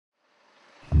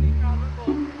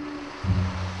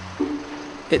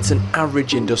It's an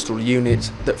average industrial unit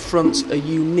that fronts a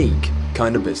unique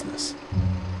kind of business.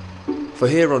 For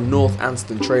here on North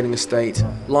Anston Trading Estate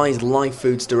lies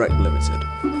Livefoods Direct Limited,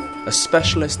 a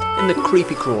specialist in the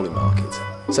creepy crawly market,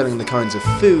 selling the kinds of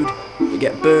food that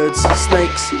get birds,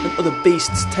 snakes and other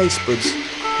beasts' taste buds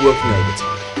working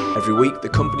overtime. Every week the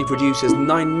company produces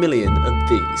 9 million of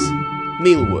these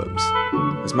mealworms,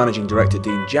 as Managing Director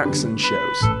Dean Jackson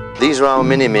shows. These are our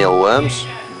mini mealworms.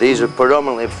 These are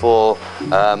predominantly for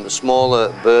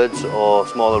smaller birds or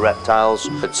smaller reptiles.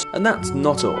 And that's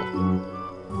not all.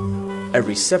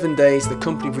 Every 7 days the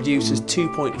company produces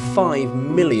 2.5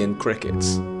 million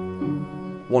crickets,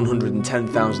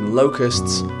 110,000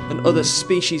 locusts and other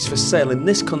species for sale in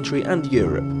this country and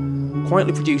Europe,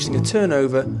 quietly producing a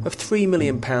turnover of £3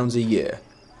 million a year,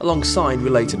 alongside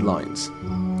related lines.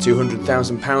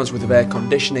 £200,000 worth of air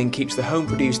conditioning keeps the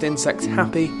home-produced insects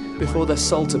happy before they're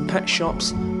sold to pet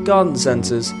shops, garden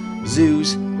centres,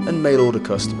 zoos and mail-order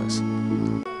customers.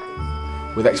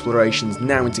 With explorations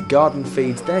now into garden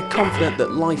feeds, they're confident that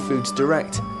Livefoods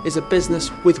Direct is a business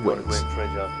with wings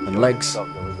and legs,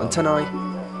 antennae,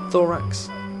 thorax